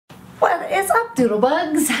What is up,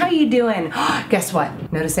 doodlebugs? How you doing? Guess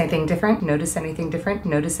what? Notice anything different? Notice anything different?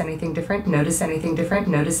 Notice anything different? Notice anything different?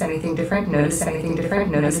 Notice anything different? Notice anything different?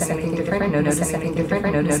 Notice anything different? Notice anything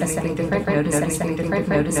different? Notice anything different? Notice anything different?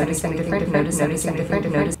 Notice anything different? Notice anything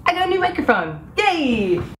different? Notice. I got a new microphone!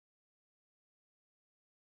 Yay!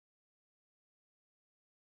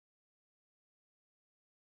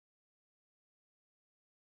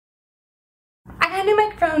 I got a new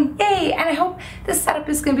microphone, yay! And I hope this setup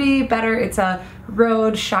is gonna be better. It's a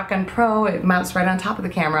Rode Shotgun Pro. It mounts right on top of the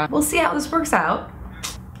camera. We'll see how this works out.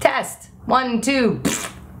 Test, 1, 2.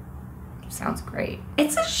 Sounds great.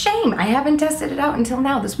 It's a shame I haven't tested it out until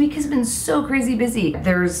now. This week has been so crazy busy.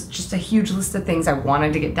 There's just a huge list of things I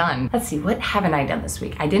wanted to get done. Let's see, what haven't I done this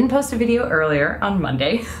week? I didn't post a video earlier on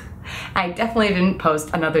Monday. I definitely didn't post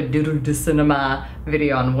another Doodle de Cinema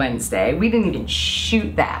video on Wednesday. We didn't even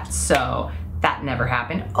shoot that, so that never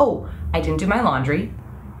happened. Oh, I didn't do my laundry.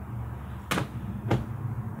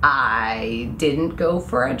 I didn't go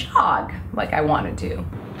for a jog like I wanted to.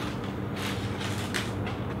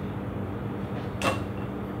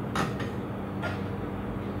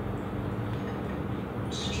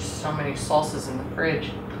 There's just so many salsas in the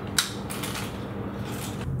fridge.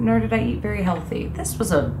 Nor did I eat very healthy. This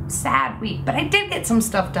was a sad week, but I did get some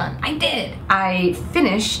stuff done. I did. I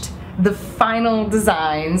finished the final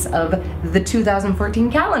designs of the 2014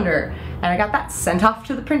 calendar, and I got that sent off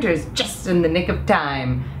to the printers just in the nick of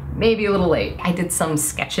time. Maybe a little late. I did some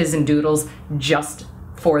sketches and doodles just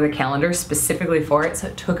for the calendar, specifically for it, so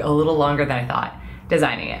it took a little longer than I thought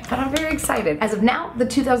designing it. But I'm very excited. As of now, the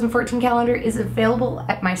 2014 calendar is available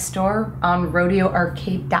at my store on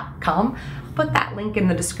rodeoarcade.com. I'll put that link in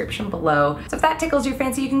the description below. So if that tickles your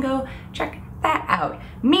fancy, you can go check that out.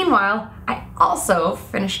 Meanwhile, I also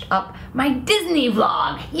finished up my Disney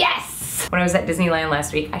vlog. Yes! When I was at Disneyland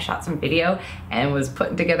last week, I shot some video and was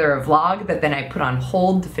putting together a vlog that then I put on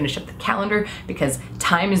hold to finish up the calendar because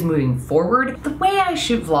time is moving forward. The way I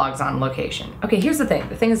shoot vlogs on location. Okay, here's the thing.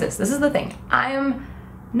 The thing is this. This is the thing. I am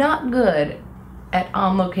not good at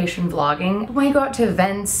on-location vlogging. When I go out to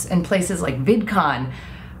events and places like VidCon,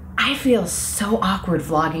 I feel so awkward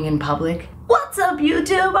vlogging in public. What's up,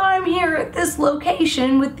 YouTube? I'm here at this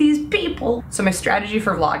location with these people. So my strategy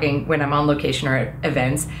for vlogging when I'm on location or at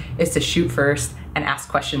events is to shoot first and ask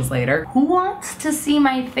questions later. Who wants to see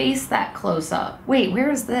my face that close up? Wait, where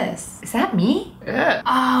is this? Is that me? Yeah.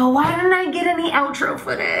 Oh, why didn't I get any outro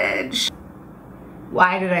footage?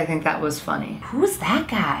 Why did I think that was funny? Who's that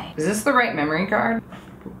guy? Is this the right memory card?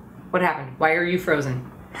 What happened? Why are you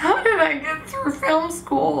frozen? How did I get through film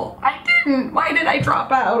school? I didn't. Why did I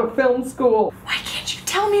drop out of film school? Why can't you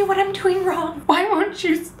tell me what I'm doing wrong? Why won't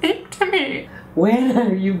you speak to me? When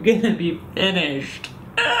are you gonna be finished?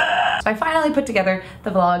 So I finally put together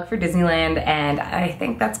the vlog for Disneyland, and I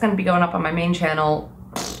think that's gonna be going up on my main channel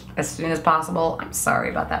as soon as possible. I'm sorry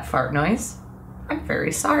about that fart noise. I'm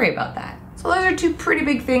very sorry about that. So those are two pretty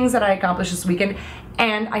big things that I accomplished this weekend,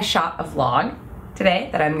 and I shot a vlog today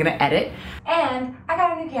that I'm gonna edit, and I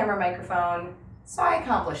got a new camera microphone, so I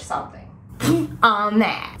accomplished something on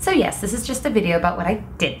that. So yes, this is just a video about what I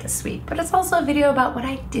did this week, but it's also a video about what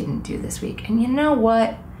I didn't do this week, and you know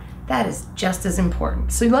what? That is just as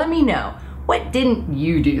important. So let me know, what didn't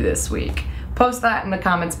you do this week? Post that in the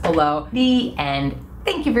comments below. The end.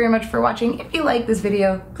 Thank you very much for watching. If you like this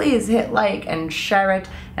video, please hit like and share it,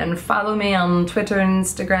 and follow me on Twitter and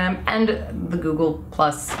Instagram and the Google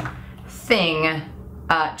Plus thing.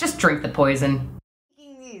 Just drink the poison.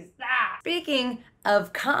 Speaking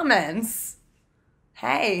of comments,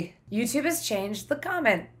 hey, YouTube has changed the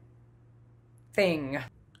comment thing.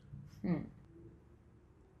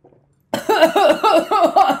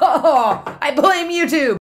 I blame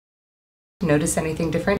YouTube. Notice anything different?